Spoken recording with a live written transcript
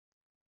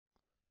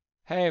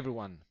Hey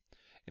everyone!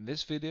 In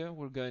this video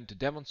we're going to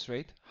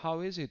demonstrate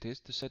how easy it is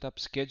to set up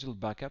scheduled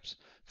backups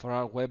for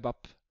our web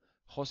app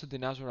hosted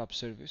in Azure App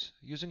Service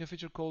using a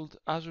feature called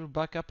Azure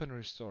Backup and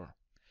Restore.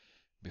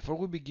 Before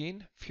we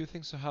begin, few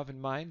things to have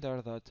in mind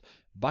are that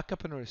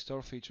Backup and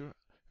Restore feature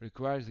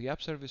requires the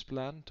App Service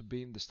plan to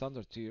be in the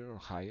standard tier or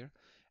higher,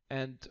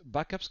 and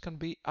backups can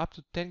be up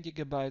to 10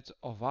 GB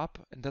of app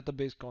and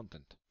database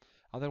content.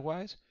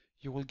 Otherwise,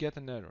 you will get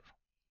an error.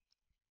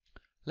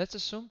 Let's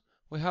assume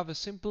we have a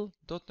simple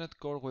 .NET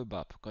Core web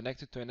app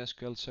connected to an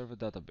SQL Server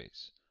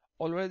database,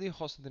 already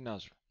hosted in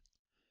Azure.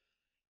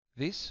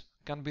 This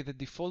can be the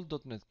default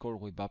 .NET Core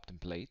web app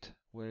template,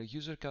 where a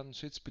user can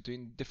switch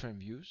between different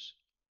views,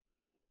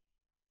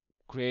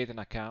 create an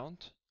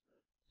account,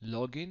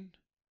 log in,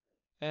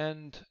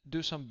 and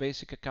do some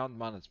basic account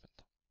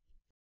management.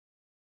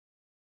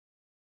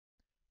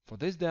 For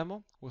this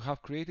demo, we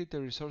have created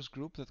a resource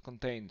group that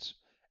contains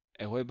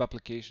a web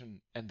application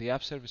and the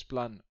app service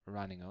plan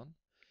running on,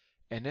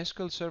 an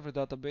SQL Server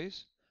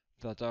database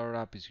that our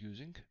app is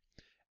using,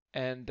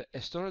 and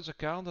a storage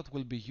account that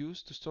will be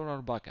used to store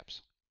our backups.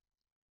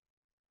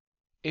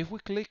 If we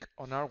click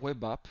on our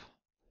web app,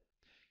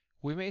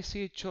 we may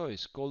see a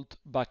choice called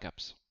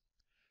Backups.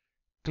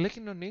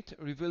 Clicking on it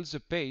reveals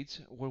a page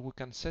where we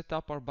can set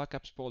up our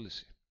backups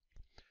policy.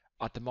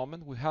 At the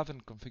moment we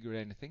haven't configured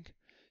anything,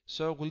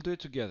 so we'll do it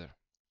together.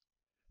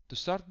 To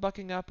start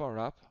backing up our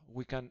app,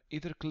 we can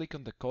either click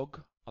on the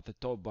cog at the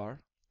top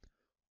bar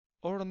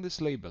or on this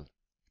label.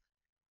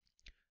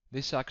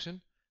 This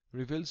action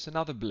reveals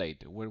another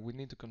blade where we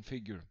need to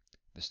configure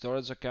the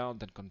storage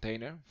account and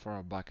container for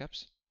our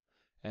backups,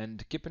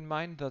 and keep in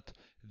mind that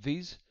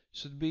these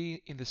should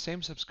be in the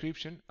same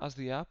subscription as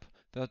the app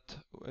that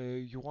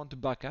you want to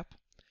backup.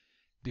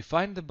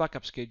 Define the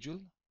backup schedule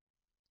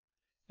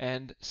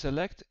and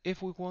select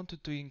if we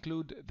wanted to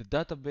include the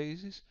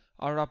databases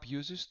our app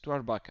uses to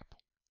our backup.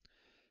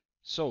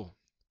 So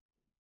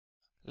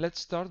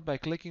let's start by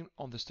clicking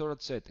on the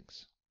storage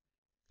settings.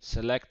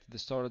 Select the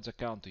storage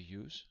account to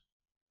use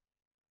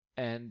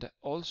and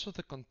also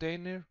the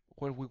container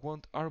where we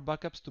want our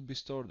backups to be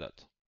stored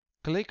at.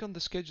 Click on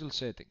the schedule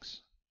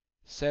settings,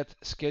 set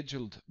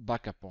scheduled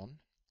backup on,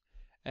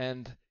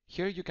 and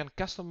here you can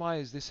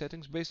customize these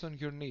settings based on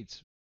your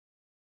needs.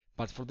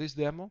 But for this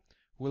demo,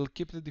 we'll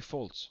keep the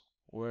defaults,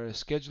 where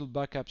scheduled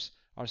backups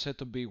are set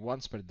to be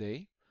once per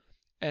day,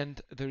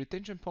 and the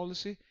retention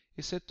policy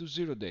is set to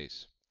 0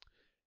 days.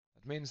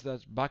 That means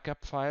that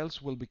backup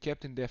files will be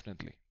kept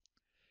indefinitely.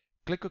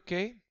 Click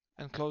OK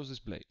and close this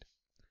blade.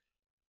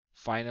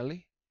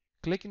 Finally,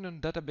 clicking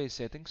on Database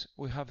Settings,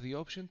 we have the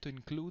option to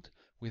include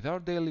with our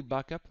daily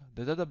backup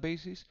the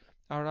databases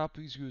our app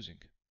is using.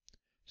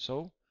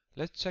 So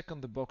let's check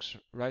on the box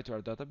Write to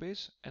our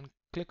database and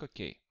click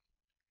OK.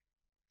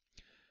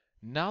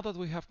 Now that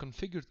we have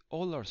configured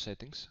all our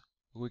settings,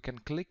 we can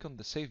click on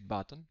the Save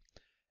button,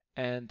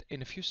 and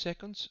in a few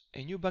seconds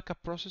a new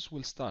backup process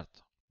will start.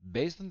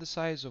 Based on the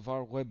size of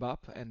our web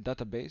app and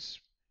database,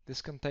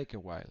 this can take a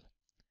while.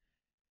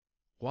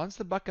 Once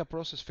the backup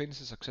process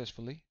finishes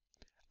successfully,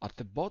 at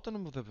the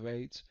bottom of the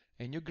page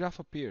a new graph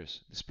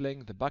appears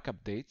displaying the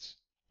backup dates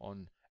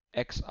on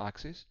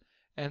X-axis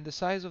and the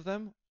size of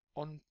them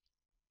on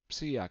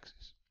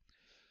Z-axis.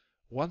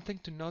 One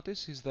thing to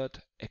notice is that,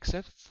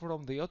 except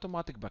from the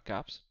automatic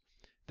backups,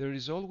 there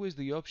is always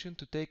the option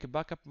to take a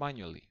backup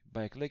manually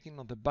by clicking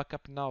on the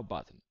Backup Now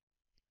button.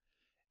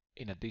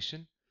 In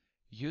addition,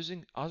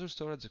 using Azure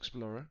Storage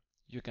Explorer,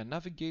 you can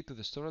navigate to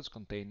the storage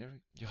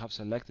container you have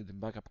selected in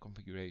backup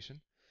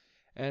configuration,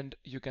 and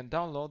you can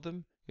download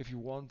them if you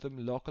want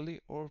them locally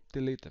or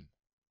delete them.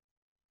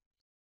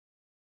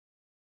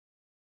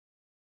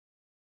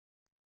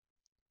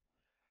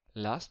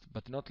 Last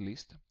but not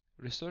least,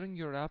 restoring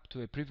your app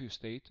to a previous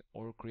state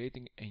or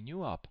creating a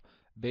new app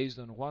based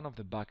on one of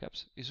the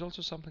backups is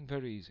also something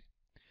very easy.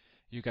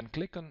 You can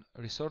click on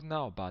Restore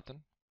Now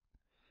button,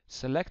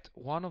 select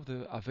one of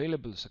the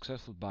available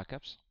successful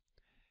backups,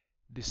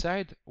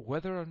 decide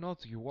whether or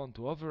not you want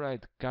to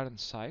override current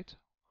site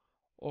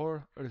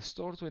or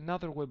restore to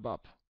another web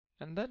app,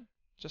 and then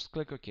just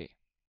click OK.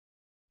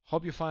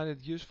 Hope you find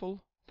it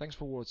useful. Thanks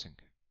for watching.